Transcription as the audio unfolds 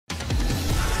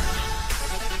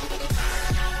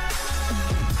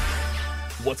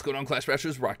What's going on, Clash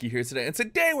Bashers? Rocky here today, and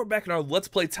today we're back in our Let's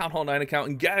Play Town 9 account,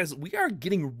 and guys, we are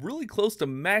getting really close to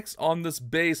max on this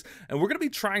base, and we're going to be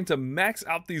trying to max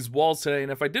out these walls today,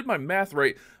 and if I did my math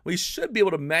right, we should be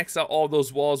able to max out all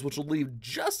those walls, which will leave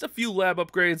just a few lab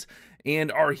upgrades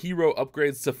and our hero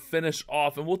upgrades to finish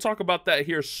off, and we'll talk about that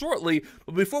here shortly.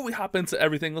 But before we hop into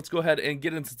everything, let's go ahead and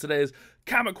get into today's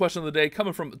comment question of the day,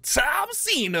 coming from Tom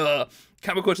Cena.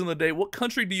 Comment question of the day: what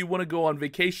country do you want to go on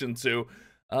vacation to?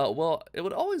 Well, it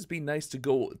would always be nice to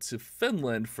go to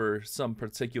Finland for some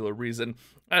particular reason.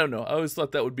 I don't know. I always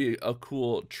thought that would be a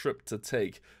cool trip to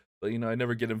take. But, you know, I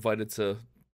never get invited to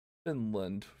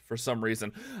Finland for some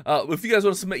reason. If you guys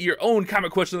want to submit your own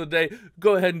comment question of the day,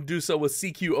 go ahead and do so with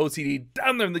CQOTD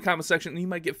down there in the comment section, and you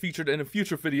might get featured in a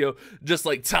future video just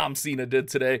like Tom Cena did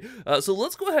today. So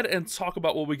let's go ahead and talk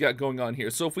about what we got going on here.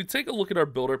 So if we take a look at our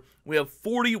builder, we have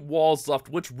 40 walls left,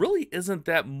 which really isn't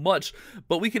that much,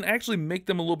 but we can actually make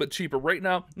them a little bit cheaper. Right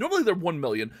now, normally they're 1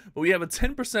 million, but we have a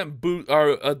 10% boost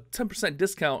or a 10%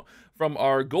 discount from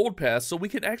our gold pass, so we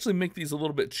can actually make these a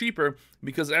little bit cheaper,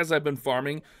 because as I've been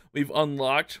farming, we've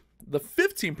unlocked the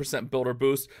 15% builder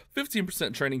boost,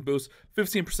 15% training boost,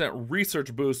 15%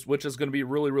 research boost, which is going to be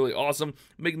really, really awesome,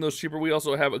 making those cheaper. We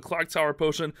also have a clock tower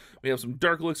potion, we have some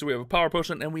dark elixir, we have a power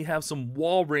potion, and we have some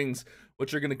wall rings,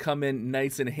 which are going to come in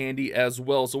nice and handy as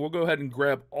well. So we'll go ahead and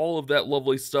grab all of that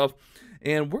lovely stuff,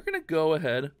 and we're going to go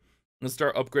ahead and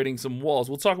start upgrading some walls.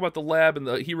 We'll talk about the lab and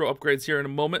the hero upgrades here in a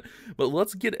moment, but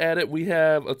let's get at it. We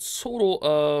have a total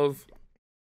of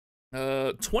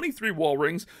 23 wall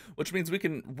rings, which means we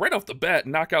can, right off the bat,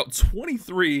 knock out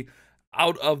 23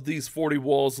 out of these 40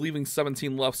 walls, leaving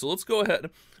 17 left. So let's go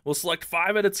ahead. We'll select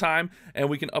 5 at a time, and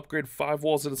we can upgrade 5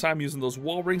 walls at a time using those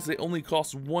wall rings. They only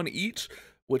cost 1 each,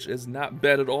 which is not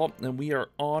bad at all, and we are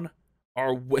on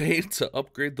our way to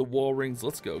upgrade the wall rings.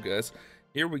 Let's go, guys.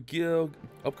 Here we go.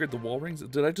 Upgrade the wall rings.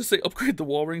 Did I just say upgrade the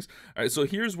wall rings? All right, so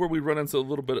here's where we run into a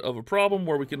little bit of a problem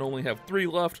where we can only have 3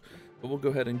 left, but we'll go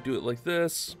ahead and do it like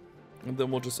this, and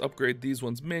then we'll just upgrade these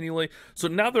ones manually. So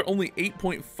now they're only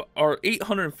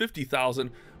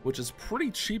 850,000, which is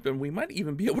pretty cheap, and we might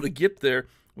even be able to get there.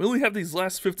 We only have these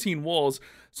last 15 walls,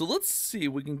 so let's see.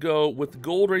 We can go with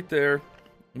gold right there.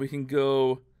 We can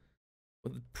go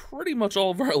with pretty much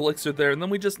all of our elixir there, and then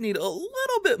we just need a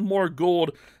little bit more gold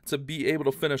to be able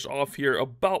to finish off here,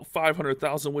 about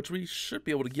 500,000, which we should be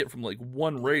able to get from like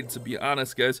 1 raid, to be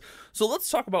honest, guys. So let's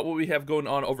talk about what we have going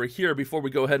on over here before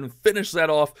we go ahead and finish that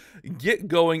off, get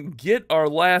going, get our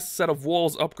last set of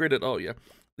walls upgraded. Oh yeah,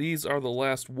 these are the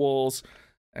last walls.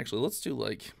 Actually, let's do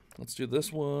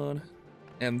this one,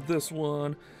 and this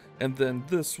one, and then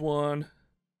this one,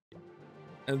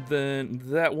 and then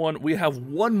that one. We have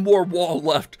 1 more wall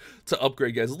left to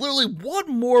upgrade, guys. Literally 1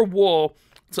 more wall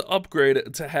to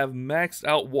upgrade to have maxed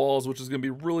out walls, which is going to be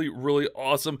really, really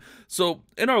awesome. So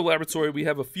in our laboratory, we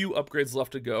have a few upgrades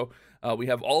left to go. We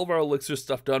have all of our elixir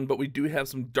stuff done, but we do have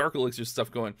some dark elixir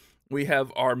stuff going. We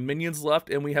have our minions left,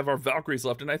 and we have our Valkyries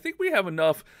left, and I think we have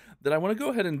enough that I want to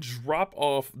go ahead and drop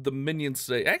off the minions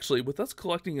today. Actually, with us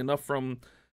collecting enough from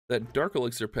that dark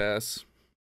elixir pass,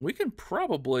 we can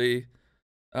probably...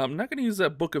 I'm not going to use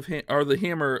that book of the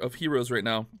hammer of heroes right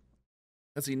now.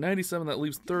 Let's see, 97, that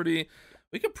leaves 30.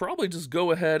 We could probably just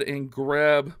go ahead and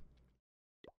grab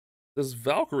this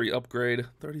Valkyrie upgrade.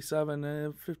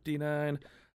 37, 59.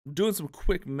 I'm doing some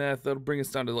quick math. That'll bring us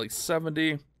down to like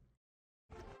 70.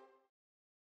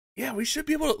 Yeah, we should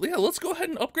be able to, yeah, let's go ahead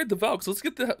and upgrade the Valks. Let's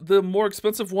get the more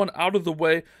expensive one out of the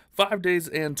way. 5 days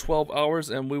and 12 hours,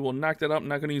 and we will knock that up. I'm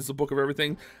not going to use the book of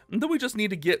everything. And then we just need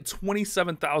to get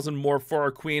 27,000 more for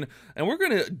our queen. And we're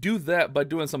going to do that by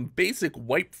doing some basic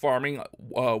wipe farming,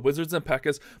 wizards and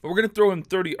P.E.K.K.A.s. But we're going to throw in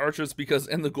 30 archers, because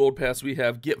in the gold pass we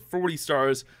have get 40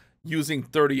 stars using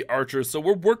 30 archers. So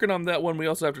we're working on that one. We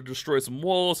also have to destroy some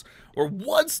walls. We're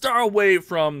 1 star away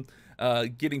from...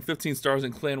 getting 15 stars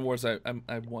in Clan Wars. I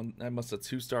must have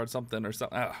 2-starred something or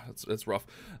something. It's rough.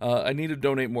 I need to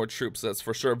donate more troops, that's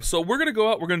for sure. So we're gonna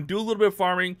go out, we're gonna do a little bit of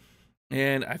farming,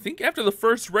 and I think after the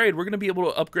first raid, we're gonna be able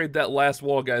to upgrade that last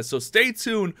wall, guys. So stay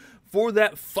tuned for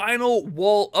that final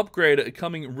wall upgrade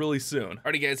coming really soon.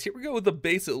 Alrighty, guys, here we go with the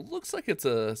base. It looks like it's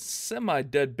a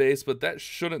semi-dead base, but that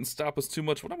shouldn't stop us too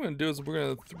much. What I'm gonna do is we're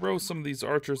gonna throw some of these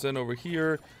archers in over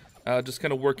here, just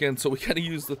kind of work in. So we gotta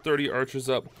use the 30 archers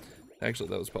up. Actually,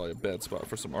 that was probably a bad spot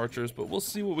for some archers, but we'll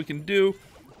see what we can do.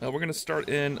 We're going to start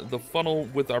in the funnel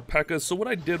with our P.E.K.K.A.s. So what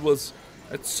I did was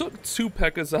I took 2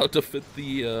 P.E.K.K.A.s out to fit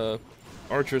the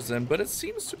archers in, but it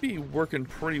seems to be working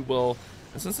pretty well.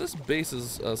 And since this base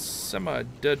is a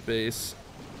semi-dead base,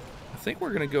 I think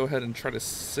we're going to go ahead and try to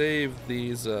save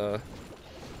these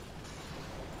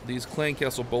these clan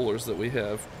castle bowlers that we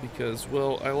have, because,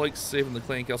 well, I like saving the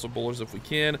clan castle bowlers if we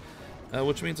can,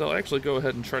 which means I'll actually go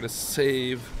ahead and try to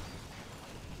save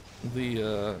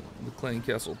the clan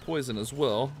castle poison as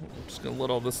well. I'm just gonna let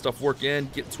all this stuff work in,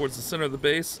 get towards the center of the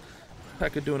base.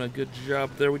 P.E.K.K.A doing a good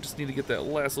job there. We just need to get that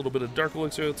last little bit of dark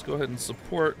elixir. Let's go ahead and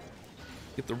support,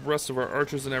 get the rest of our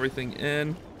archers and everything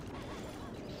in.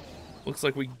 Looks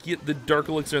like we get the dark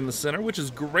elixir in the center, which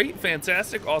is great,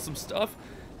 fantastic, awesome stuff.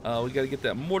 We got to get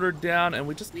that mortar down, and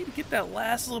we just need to get that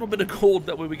last little bit of gold.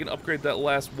 That way we can upgrade that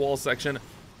last wall section.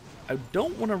 I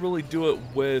don't want to really do it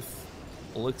with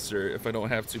elixir if I don't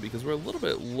have to, because we're a little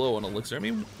bit low on elixir. I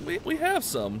mean, we have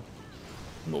some,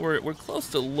 but we're close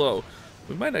to low.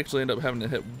 We might actually end up having to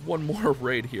hit one more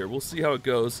raid here. We'll see how it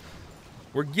goes.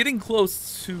 We're getting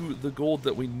close to the gold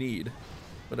that we need,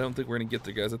 but I don't think we're going to get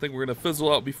there, guys. I think we're going to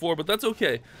fizzle out before, but that's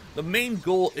okay. The main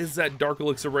goal is that dark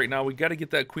elixir right now. We got to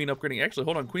get that queen upgrading. Actually,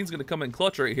 hold on. Queen's going to come in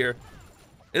clutch right here.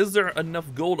 Is there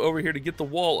enough gold over here to get the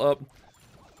wall up?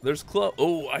 There's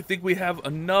oh, I think we have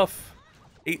enough.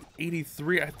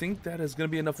 883. I think that is going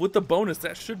to be enough. With the bonus,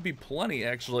 that should be plenty,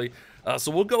 actually.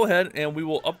 So we'll go ahead and we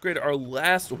will upgrade our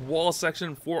last wall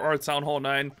section for our Town Hall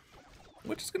 9.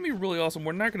 Which is going to be really awesome.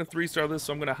 We're not going to 3-star this,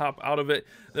 so I'm going to hop out of it.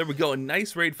 There we go. A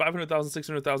nice raid. 500,000,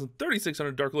 600,000,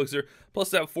 3,600 Dark Elixir, plus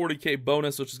that 40k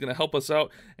bonus, which is going to help us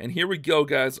out. And here we go,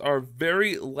 guys. Our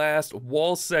very last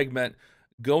wall segment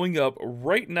going up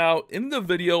right now in the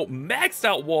video. Maxed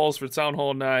out walls for Town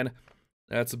Hall 9.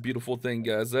 That's a beautiful thing,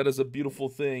 guys. That is a beautiful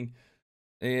thing.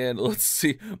 And let's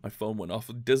see. My phone went off.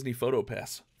 Disney Photo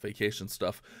Pass. Vacation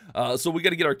stuff. So we got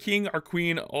to get our king, our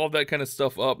queen, all that kind of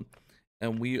stuff up.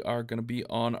 And we are going to be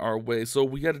on our way. So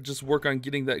we got to just work on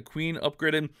getting that queen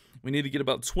upgraded. We need to get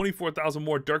about 24,000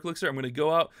 more Dark Elixir. I'm going to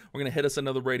go out. We're going to hit us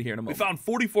another raid here in a moment. We found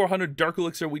 4,400 Dark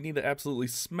Elixir. We need to absolutely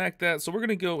smack that. So we're going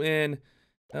to go in.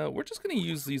 We're just going to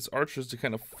use these archers to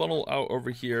kind of funnel out over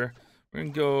here. We're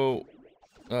going to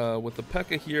go with the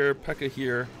P.E.K.K.A here, P.E.K.K.A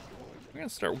here. We're going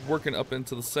to start working up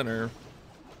into the center.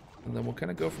 And then we'll kind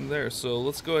of go from there. So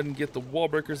let's go ahead and get the wall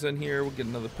breakers in here. We'll get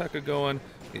another P.E.K.K.A going.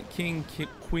 Get king,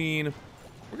 queen.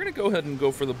 We're going to go ahead and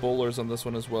go for the bowlers on this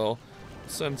one as well.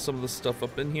 Send some of this stuff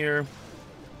up in here.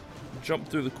 Jump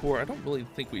through the core. I don't really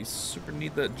think we super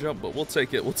need that jump, but we'll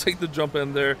take it. We'll take the jump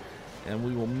in there, and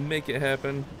we will make it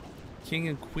happen. King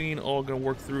and queen all going to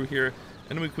work through here.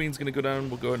 Enemy queen's going to go down.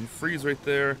 We'll go ahead and freeze right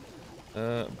there. I'm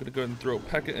going to go ahead and throw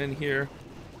P.E.K.K.A in here.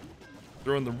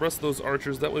 Throw in the rest of those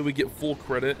archers. That way we get full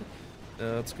credit.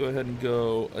 Let's go ahead and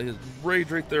go a rage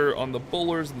right there on the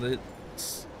bowlers and the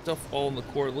stuff all in the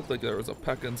core. It looked like there was a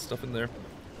P.E.K.K.A and stuff in there.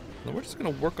 Now we're just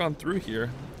going to work on through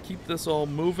here. Keep this all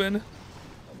moving.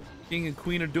 King and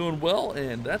queen are doing well,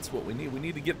 and that's what we need. We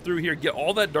need to get through here, get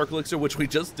all that Dark Elixir, which we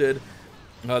just did.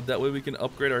 That way we can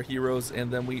upgrade our heroes,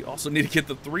 and then we also need to get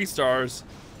the 3 stars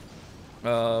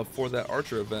for that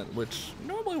archer event, which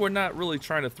normally we're not really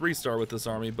trying to 3-star with this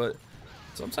army, but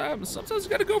sometimes you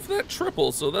got to go for that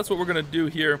triple, so that's what we're going to do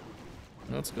here.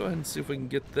 Let's go ahead and see if we can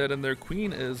get that in there.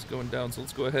 Queen is going down, so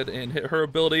let's go ahead and hit her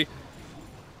ability.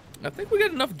 I think we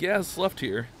got enough gas left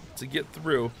here to get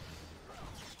through.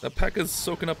 The P.E.K.K.A is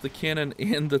soaking up the cannon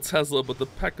and the Tesla, but the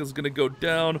P.E.K.K.A is going to go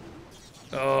down.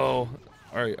 Oh, all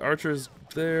right, Archer's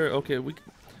there. Okay,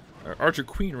 our Archer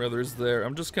Queen, rather, is there.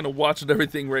 I'm just kind of watching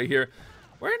everything right here.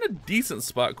 We're in a decent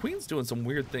spot. Queen's doing some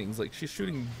weird things. Like, she's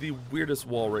shooting the weirdest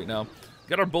wall right now.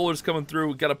 Got our bowlers coming through.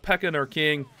 We got a P.E.K.K.A and our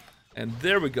king. And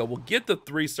there we go. We'll get the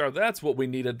 3-star. That's what we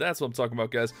needed. That's what I'm talking about,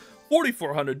 guys.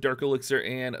 4,400 Dark Elixir,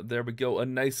 and there we go. A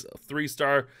nice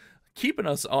 3-star, keeping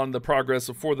us on the progress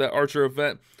for that Archer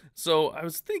event. So I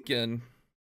was thinking,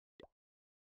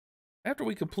 after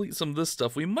we complete some of this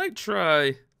stuff, we might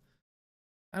try,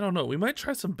 I don't know, we might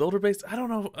try some builder-based. I don't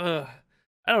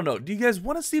know. Do you guys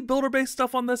want to see builder-based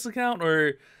stuff on this account,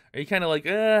 or are you kind of like,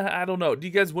 I don't know. Do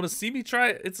you guys want to see me try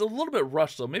it? It's a little bit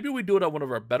rushed, though. Maybe we do it on one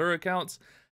of our better accounts.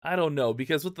 I don't know,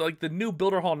 because with like the new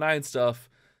Builder Hall 9 stuff,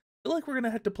 I feel like we're going to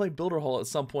have to play Builder Hall at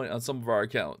some point on some of our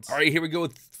accounts. All right, here we go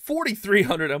with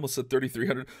 4,300. I almost said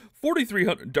 3,300.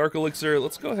 4,300 Dark Elixir.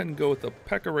 Let's go ahead and go with the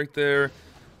P.E.K.K.A right there.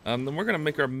 Then we're going to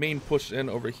make our main push in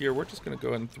over here. We're just going to go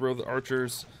ahead and throw the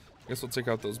archers. I guess we'll take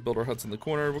out those builder huts in the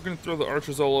corner. We're going to throw the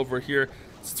archers all over here.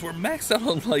 Since we're maxed out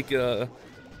on like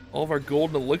all of our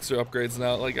golden elixir upgrades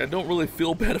now, like I don't really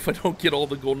feel bad if I don't get all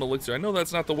the golden elixir. I know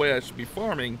that's not the way I should be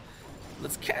farming.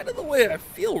 That's kind of the way I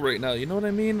feel right now, you know what I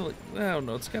mean? Like, I don't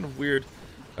know, it's kind of weird.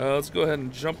 Let's go ahead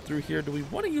and jump through here. Do we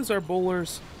want to use our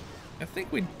bowlers? I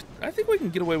think we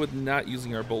can get away with not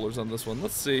using our bowlers on this one.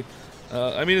 Let's see.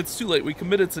 I mean, it's too late. We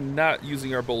committed to not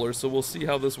using our bowlers, so we'll see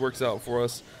how this works out for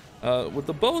us. With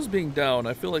the bows being down,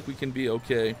 I feel like we can be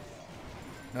okay.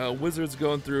 Wizards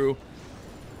going through,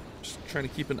 just trying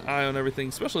to keep an eye on everything,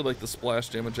 especially like the splash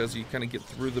damage as you kind of get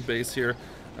through the base here.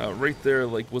 Right there,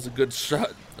 like, was a good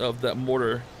shot of that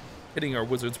mortar hitting our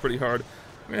wizards pretty hard.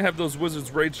 We're gonna have those wizards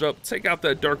raged up, take out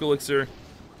that dark elixir,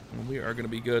 and we are gonna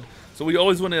be good. So we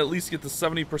always want to at least get to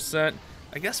 70%.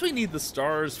 I guess we need the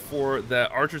stars for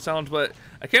that archer challenge, but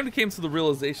I came to the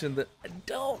realization that I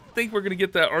don't think we're gonna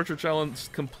get that archer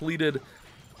challenge completed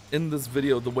in this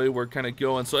video the way we're kind of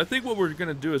going. So I think what we're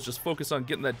gonna do is just focus on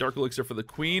getting that dark elixir for the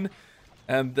queen,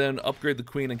 and then upgrade the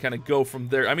queen and kind of go from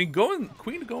there. I mean,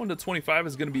 queen going to 25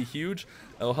 is going to be huge.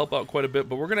 It'll help out quite a bit,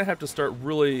 but we're going to have to start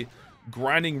really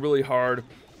grinding really hard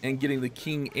and getting the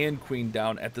king and queen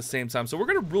down at the same time. So we're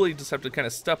going to really just have to kind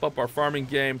of step up our farming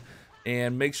game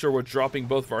and make sure we're dropping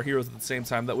both of our heroes at the same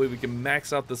time. That way we can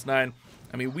max out this 9.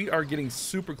 I mean, we are getting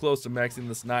super close to maxing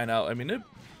this 9 out. I mean, it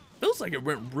feels like it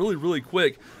went really, really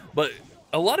quick, but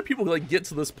a lot of people like get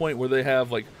to this point where they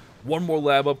have like one more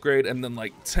lab upgrade and then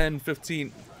like 10,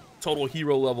 15 total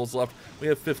hero levels left. We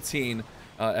have 15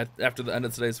 after the end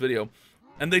of today's video.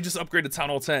 And they just upgraded Town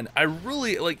Hall 10. I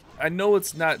really, like, I know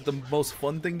it's not the most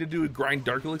fun thing to do, grind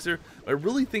Dark Elixir, but I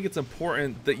really think it's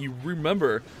important that you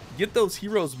remember, get those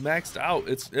heroes maxed out.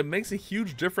 It makes a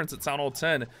huge difference at Town Hall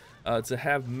 10 to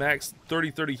have max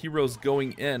 30 heroes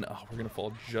going in. Oh, we're going to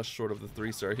fall just short of the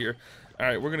 3-star here. All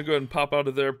right, we're going to go ahead and pop out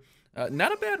of there.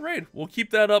 Not a bad raid. We'll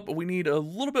keep that up. We need a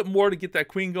little bit more to get that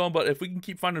queen going, but if we can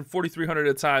keep finding 4,300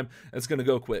 at a time, it's going to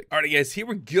go quick. All right, guys, here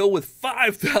we go with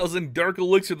 5,000 Dark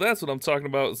Elixir. That's what I'm talking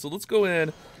about. So let's go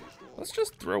in. Let's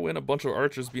just throw in a bunch of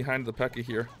archers behind the P.E.K.K.A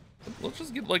here. Let's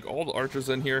just get, like, all the archers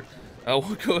in here.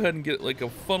 We'll go ahead and get, like, a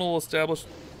funnel established.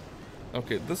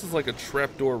 Okay, this is like a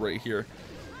trap door right here.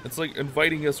 It's, like,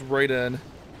 inviting us right in.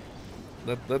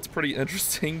 That's pretty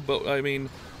interesting, but, I mean,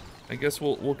 I guess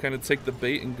we'll kind of take the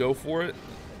bait and go for it.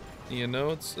 You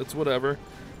know, it's whatever.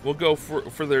 We'll go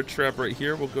for their trap right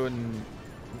here. We'll go ahead and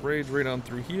rage right on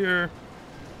through here.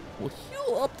 We'll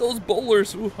heal up those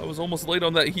bowlers. Ooh, I was almost late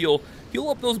on that heal. Heal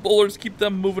up those bowlers, keep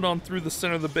them moving on through the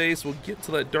center of the base. We'll get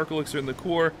to that Dark Elixir in the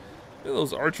core. Look at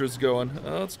those archers going.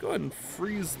 Let's go ahead and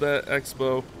freeze that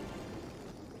Expo.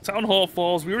 Town Hall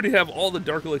falls. We already have all the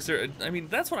Dark Elixir. I mean,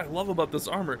 that's what I love about this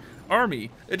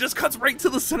army. It just cuts right to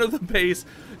the center of the base.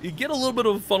 You get a little bit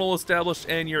of a funnel established,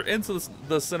 and you're into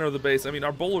the center of the base. I mean,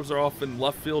 our bowlers are off in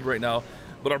left field right now,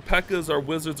 but our P.E.K.K.A.s, our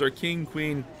wizards, our king,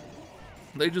 queen,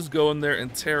 they just go in there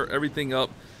and tear everything up,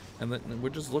 and then we're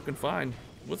just looking fine.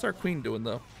 What's our queen doing,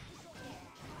 though?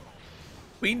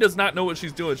 Queen does not know what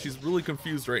she's doing. She's really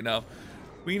confused right now.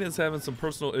 Queen is having some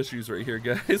personal issues right here,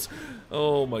 guys.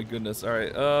 Oh my goodness. All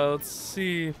right, let's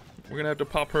see. We're gonna have to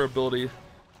pop her ability,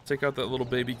 take out that little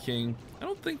baby king. I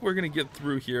don't think we're gonna get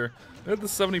through here. We're at the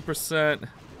 70%.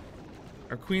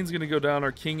 Our queen's gonna go down.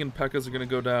 Our king and P.E.K.K.A.s are gonna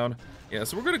go down. Yeah,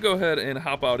 so we're gonna go ahead and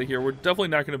hop out of here. We're definitely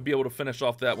not gonna be able to finish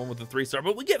off that one with the 3-star,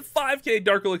 but we get 5K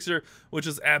Dark Elixir, which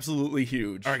is absolutely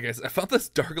huge. All right, guys, I found this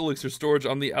Dark Elixir storage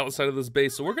on the outside of this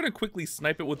base, so we're gonna quickly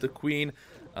snipe it with the queen.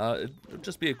 It'll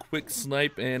just be a quick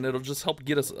snipe, and it'll just help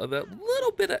get us that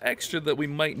little bit of extra that we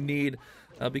might need,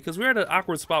 because we're at an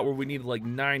awkward spot where we need like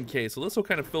 9K, so this will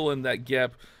kind of fill in that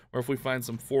gap, or if we find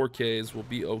some 4Ks, we'll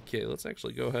be okay. Let's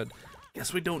actually go ahead.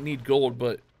 Guess we don't need gold,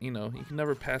 but, you know, you can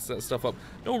never pass that stuff up.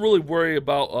 Don't really worry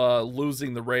about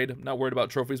losing the raid. I'm not worried about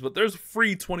trophies, but there's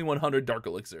free 2,100 Dark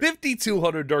Elixir.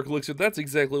 5,200 Dark Elixir, that's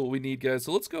exactly what we need, guys.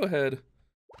 So let's go ahead.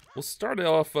 We'll start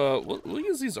off, we'll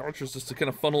use these archers just to kind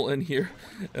of funnel in here,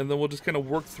 and then we'll just kind of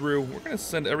work through. We're going to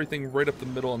send everything right up the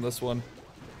middle on this one.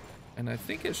 And I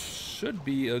think it should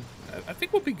be, I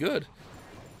think we'll be good.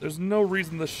 There's no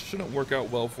reason this shouldn't work out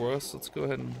well for us. Let's go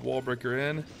ahead and wall breaker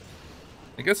in.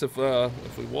 I guess if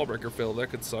we wall breaker fail, that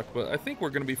could suck, but I think we're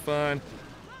going to be fine.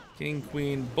 King,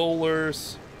 queen,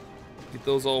 bowlers. Get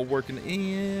those all working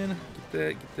in.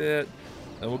 Get that.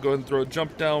 And we'll go ahead and throw a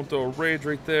jump down, throw a rage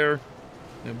right there.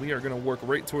 And we are going to work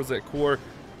right towards that core.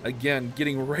 Again,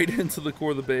 getting right into the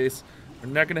core of the base. We're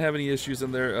not going to have any issues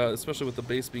in there, especially with the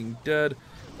base being dead.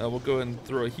 We'll go ahead and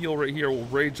throw a heal right here. We'll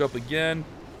rage up again.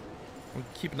 We'll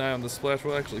keep an eye on the splash.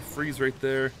 We'll actually freeze right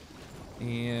there.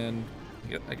 And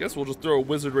I guess we'll just throw a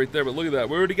wizard right there. But look at that.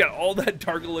 We already got all that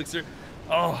Dark Elixir.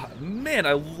 Oh, man,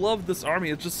 I love this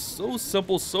army. It's just so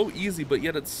simple, so easy, but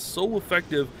yet it's so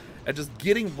effective at just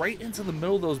getting right into the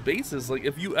middle of those bases. Like,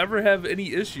 if you ever have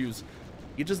any issues,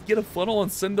 you just get a funnel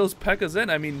and send those P.E.K.K.A.s in.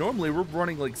 I mean, normally we're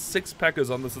running like 6 P.E.K.K.A.s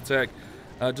on this attack,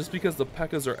 just because the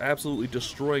P.E.K.K.A.s are absolutely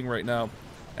destroying right now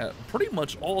at pretty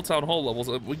much all Town Hall levels.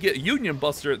 We get Union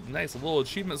Buster, nice little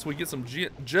achievements. We get some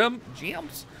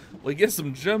gems. We get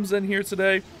some gems in here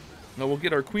today. Now we'll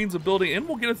get our Queen's ability, and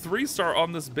we'll get a 3-star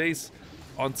on this base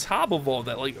on top of all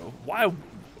that. Like, why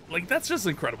Like, that's just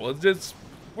incredible. It just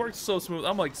works so smooth.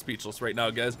 I'm like speechless right now,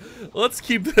 guys. Let's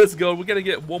keep this going. We gotta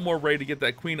get one more raid to get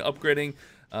that queen upgrading.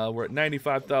 We're at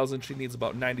 95,000. She needs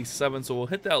about 97, so we'll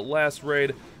hit that last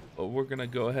raid. But we're gonna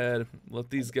go ahead, let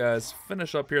these guys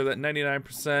finish up here, that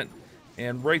 99%,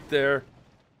 and right there,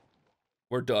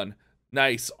 we're done.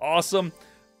 Nice, awesome.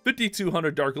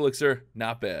 5,200 Dark Elixir,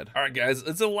 not bad. All right, guys,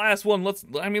 it's the last one. Let's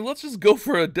just go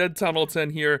for a dead Town Hall 10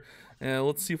 here. And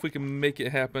let's see if we can make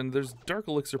it happen. There's Dark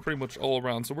Elixir pretty much all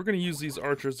around. So we're going to use these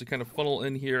archers to kind of funnel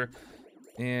in here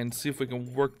and see if we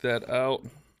can work that out.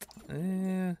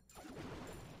 I'm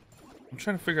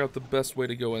trying to figure out the best way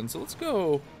to go in. So let's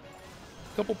go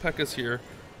a couple P.E.K.K.A.s here.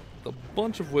 A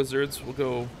bunch of wizards. We'll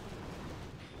go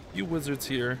a few wizards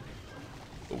here.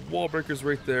 The wall breakers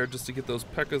right there just to get those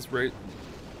P.E.K.K.A.s right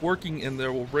working in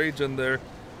there. We'll rage in there.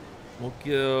 We'll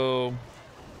go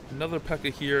another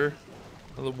P.E.K.K.A. here.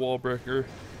 Another wall breaker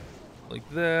like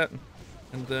that,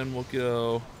 and then we'll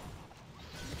go.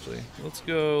 Actually, let's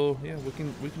go. Yeah, we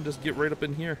can just get right up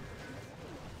in here.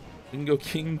 We can go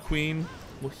king, queen.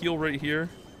 We'll heal right here.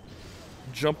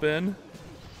 Jump in.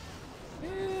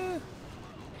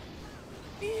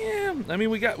 Yeah. I mean,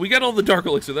 we got all the Dark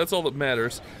Elixir. That's all that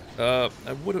matters. I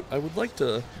would like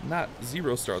to not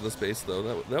 0-star this base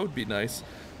though. That would be nice,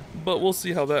 but we'll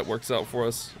see how that works out for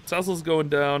us. Tesla's going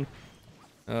down.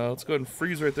 Let's go ahead and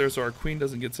freeze right there so our queen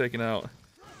doesn't get taken out.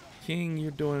 King,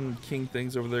 you're doing king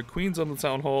things over there. Queen's on the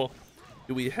town hall.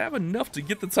 Do we have enough to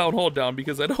get the town hall down?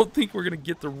 Because I don't think we're going to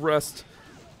get the rest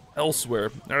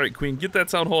elsewhere. All right, queen, get that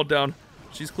town hall down.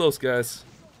 She's close, guys.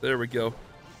 There we go.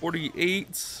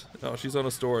 48. Oh, she's on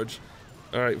a storage.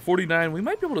 All right, 49. We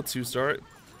might be able to 2-star it.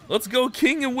 Let's go,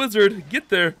 king and wizard. Get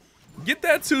there. Get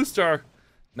that 2-star.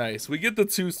 Nice. We get the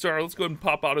 2-star. Let's go ahead and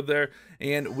pop out of there.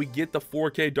 And we get the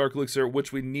 4K Dark Elixir,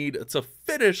 which we need to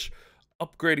finish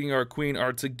upgrading our queen,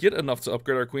 or to get enough to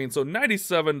upgrade our queen. So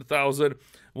 97,000.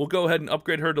 We'll go ahead and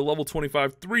upgrade her to level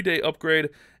 25, 3-day upgrade,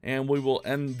 and we will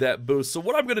end that boost. So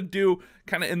what I'm going to do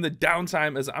kind of in the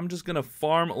downtime is I'm just going to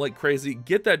farm like crazy,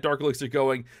 get that Dark Elixir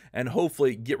going, and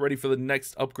hopefully get ready for the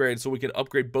next upgrade so we can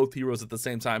upgrade both heroes at the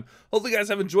same time. Hopefully you guys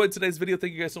have enjoyed today's video.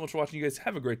 Thank you guys so much for watching. You guys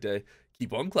have a great day.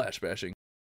 Keep on clash bashing.